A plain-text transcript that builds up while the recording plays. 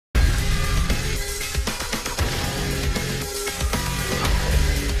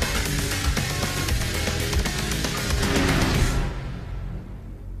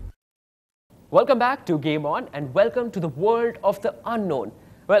Welcome back to Game On and welcome to the world of the unknown.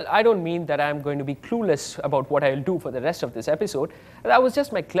 Well, I don't mean that I'm going to be clueless about what I'll do for the rest of this episode. That was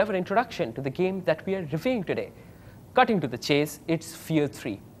just my clever introduction to the game that we are reviewing today. Cutting to the chase, it's Fear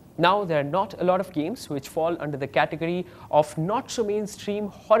 3. Now, there are not a lot of games which fall under the category of not-so-mainstream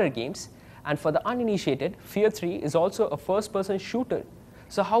horror games, and for the uninitiated, Fear 3 is also a first-person shooter.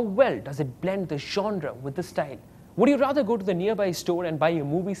 So how well does it blend the genre with the style? Would you rather go to the nearby store and buy a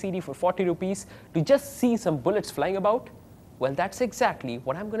movie CD for 40 rupees to just see some bullets flying about? Well, that's exactly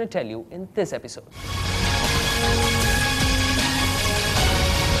what I'm going to tell you in this episode.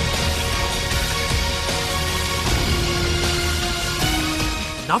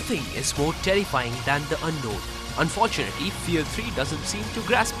 Nothing is more terrifying than the unknown. Unfortunately, Fear 3 doesn't seem to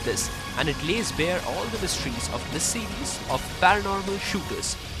grasp this, and it lays bare all the mysteries of this series of paranormal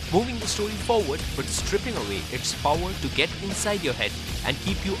shooters, moving the story forward but stripping away its power to get inside your head and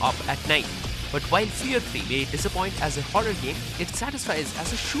keep you up at night. But while Fear 3 may disappoint as a horror game, it satisfies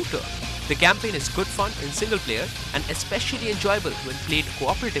as a shooter. The campaign is good fun in single player and especially enjoyable when played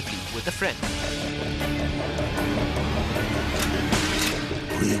cooperatively with a friend.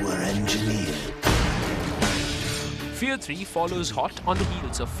 We were engineered. Fear 3 follows hot on the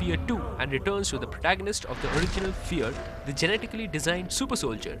heels of Fear 2 and returns to the protagonist of the original Fear, the genetically designed super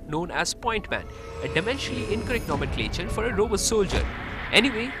soldier known as Point Man, a dimensionally incorrect nomenclature for a robot soldier.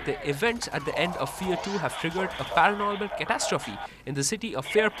 Anyway, the events at the end of Fear 2 have triggered a paranormal catastrophe in the city of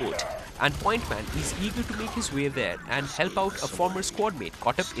Fairport, and Point Man is eager to make his way there and help out a former squad mate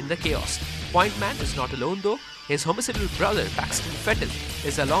caught up in the chaos. Point Man is not alone though. His homicidal brother, Paxton Fettel,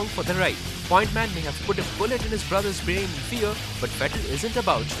 is along for the ride. Point Man may have put a bullet in his brother's brain in fear, but Fettel isn't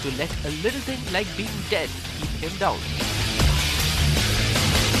about to let a little thing like being dead keep him down.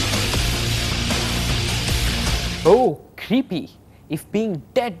 Oh, creepy. If being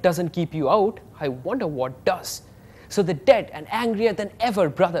dead doesn't keep you out, I wonder what does. So the dead and angrier than ever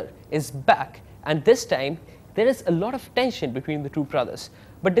brother is back, and this time there is a lot of tension between the two brothers.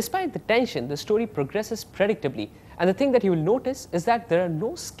 But despite the tension, the story progresses predictably, and the thing that you will notice is that there are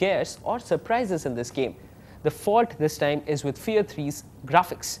no scares or surprises in this game. The fault this time is with Fear 3's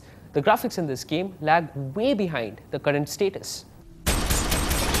graphics. The graphics in this game lag way behind the current status.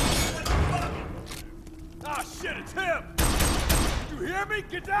 Ah, shit, it's him! You hear me?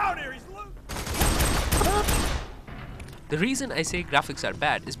 Get down here, he's loose! The reason I say graphics are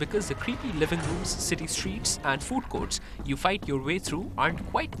bad is because the creepy living rooms, city streets, and food courts you fight your way through aren't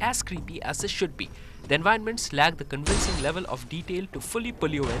quite as creepy as they should be. The environments lack the convincing level of detail to fully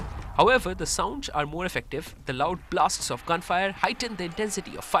pull you in. However, the sounds are more effective, the loud blasts of gunfire heighten the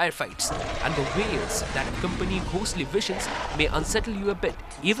intensity of firefights, and the wails that accompany ghostly visions may unsettle you a bit,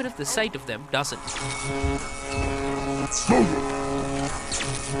 even if the sight of them doesn't.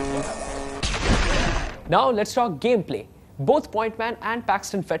 Now let's talk gameplay. Both Point Man and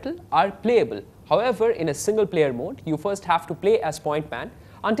Paxton Fettel are playable. However, in a single player mode, you first have to play as Point Man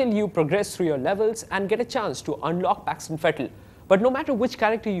until you progress through your levels and get a chance to unlock Paxton Fettel. But no matter which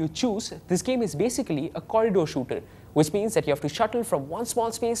character you choose, this game is basically a corridor shooter, which means that you have to shuttle from one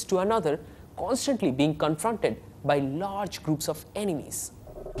small space to another, constantly being confronted by large groups of enemies.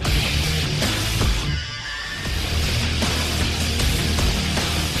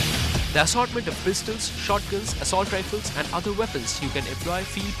 The assortment of pistols, shotguns, assault rifles and other weapons you can employ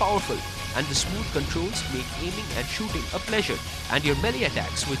feel powerful, and the smooth controls make aiming and shooting a pleasure. And your melee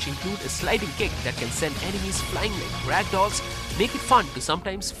attacks, which include a sliding kick that can send enemies flying like ragdolls, make it fun to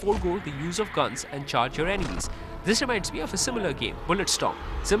sometimes forego the use of guns and charge your enemies. This reminds me of a similar game, Bulletstorm.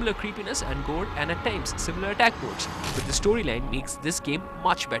 Similar creepiness and gore and at times similar attack modes, but the storyline makes this game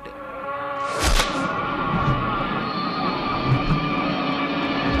much better.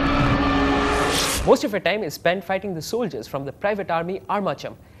 Most of your time is spent fighting the soldiers from the private army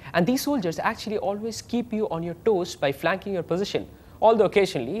Armacham, and these soldiers actually always keep you on your toes by flanking your position. Although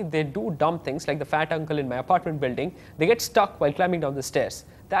occasionally they do dumb things like the fat uncle in my apartment building, they get stuck while climbing down the stairs.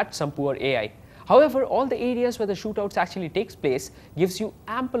 That's some poor AI. However, all the areas where the shootouts actually takes place gives you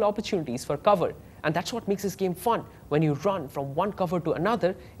ample opportunities for cover, and that's what makes this game fun. When you run from one cover to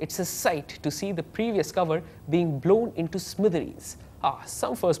another, it's a sight to see the previous cover being blown into smithereens.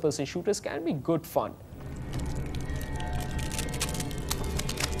 Some first-person shooters can be good fun.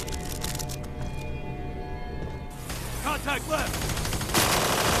 Contact left!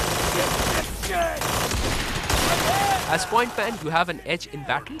 As Point Man, you have an edge in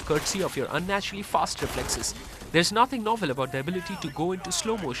battle courtesy of your unnaturally fast reflexes. There's nothing novel about the ability to go into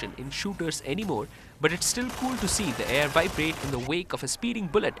slow motion in shooters anymore, but it's still cool to see the air vibrate in the wake of a speeding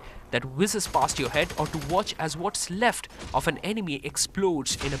bullet that whizzes past your head, or to watch as what's left of an enemy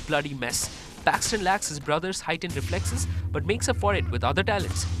explodes in a bloody mess. Paxton lacks his brother's heightened reflexes but makes up for it with other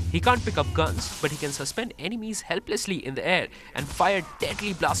talents. He can't pick up guns, but he can suspend enemies helplessly in the air and fire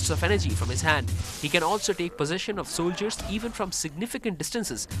deadly blasts of energy from his hand. He can also take possession of soldiers even from significant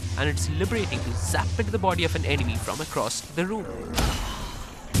distances, and it's liberating to zap into the body of an enemy from across the room.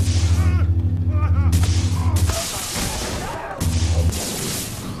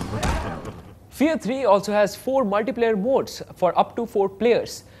 Fear 3 also has 4 multiplayer modes for up to 4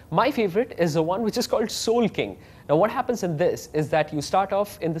 players. My favorite is the one which is called Soul King. Now what happens in this is that you start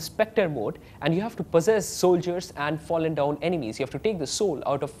off in the Spectre mode and you have to possess soldiers and fallen down enemies. You have to take the soul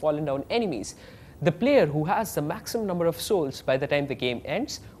out of fallen down enemies. The player who has the maximum number of souls by the time the game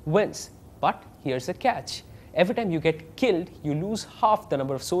ends wins. But here's a catch. Every time you get killed, you lose half the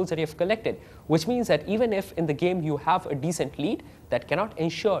number of souls that you have collected, which means that even if in the game you have a decent lead, that cannot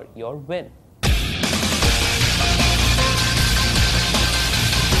ensure your win.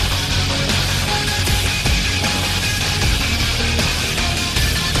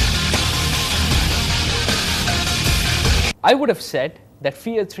 I would have said that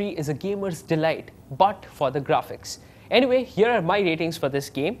Fear 3 is a gamer's delight, but for the graphics. Anyway, here are my ratings for this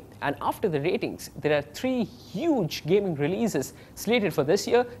game, and after the ratings, there are 3 huge gaming releases slated for this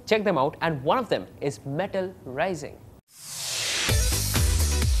year. Check them out, and one of them is Metal Rising.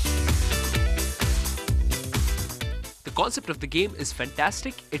 The concept of the game is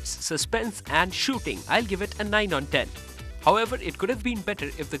fantastic, its suspense and shooting, I'll give it a 9 on 10. However, it could have been better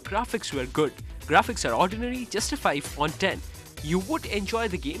if the graphics were good. Graphics are ordinary, just a 5 on 10. You would enjoy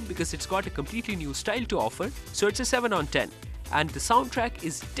the game because it's got a completely new style to offer, so it's a 7 on 10. And the soundtrack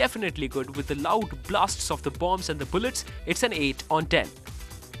is definitely good with the loud blasts of the bombs and the bullets. It's an 8 on 10.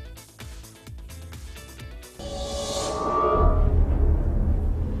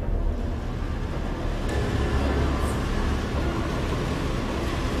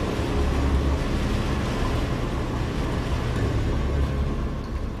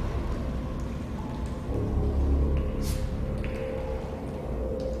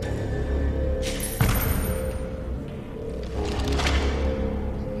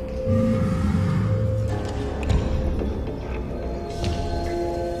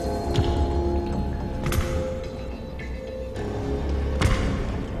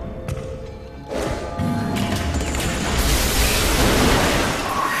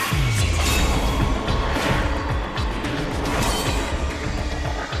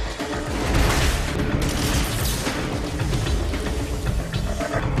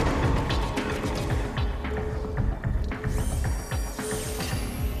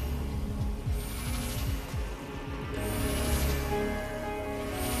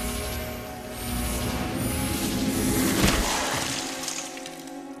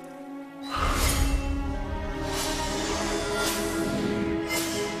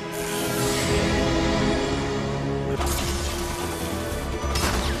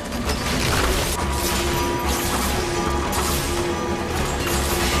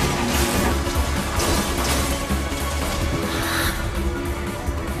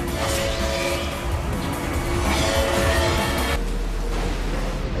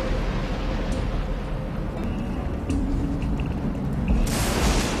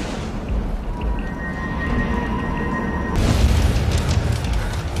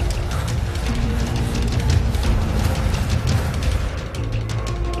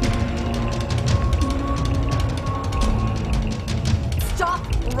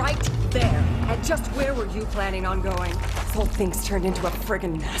 Just where were you planning on going? This whole thing's turned into a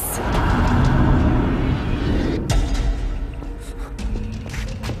friggin' mess.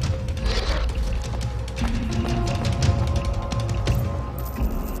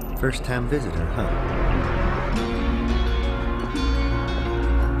 First-time visitor, huh?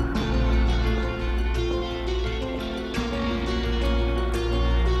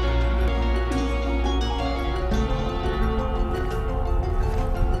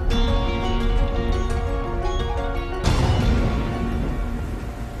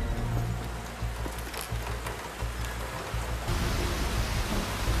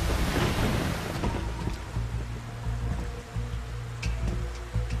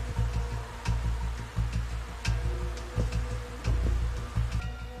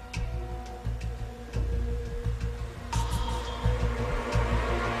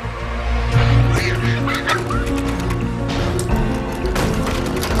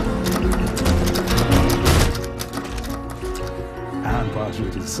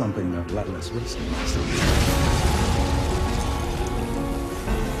 Which is something a lot less risky.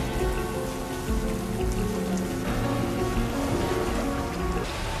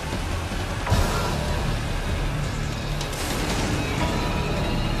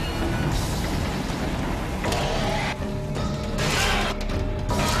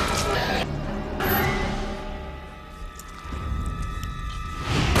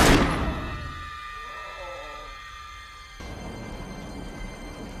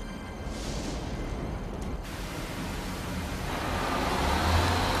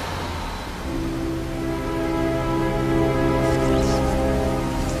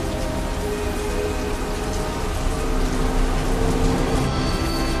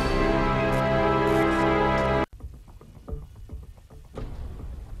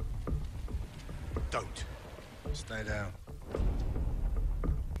 Don't. Stay down.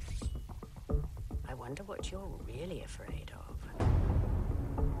 I wonder what you're really afraid of.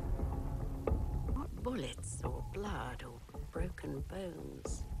 Not bullets or blood or broken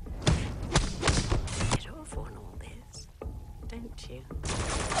bones. Get off on all this, don't you?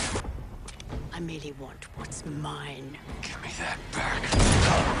 I merely want what's mine. Give me that back.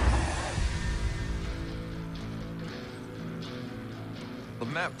 The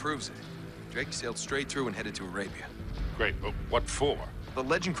map proves it. Drake sailed straight through and headed to Arabia. Great, but what for? The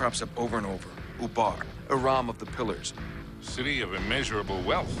legend crops up over and over. Ubar, Aram of the Pillars. City of immeasurable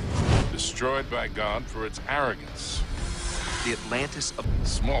wealth, destroyed by God for its arrogance. The Atlantis of...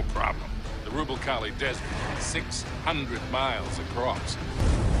 Small problem. The Rubal-Khali Desert, 600 miles across.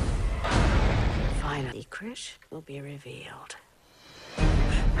 Finally, Krish will be revealed.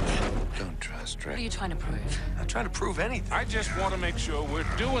 Don't trust What are Drake. you trying to prove? Not trying to prove anything. I just want to make sure we're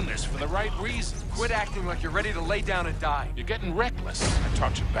doing this for the right reasons. Quit acting like you're ready to lay down and die. You're getting reckless. I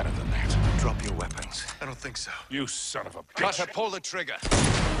taught you better than that. Drop your weapons. I don't think so. You son of a bitch. Cutter, pull the trigger.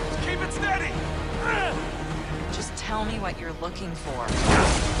 Keep it steady! Just tell me what you're looking for.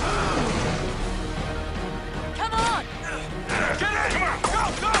 Come on! Get in! Come on!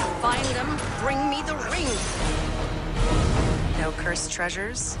 Go! Go! Find them, bring me the ring. No cursed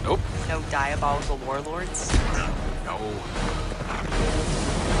treasures? Nope. No diabolical warlords? No.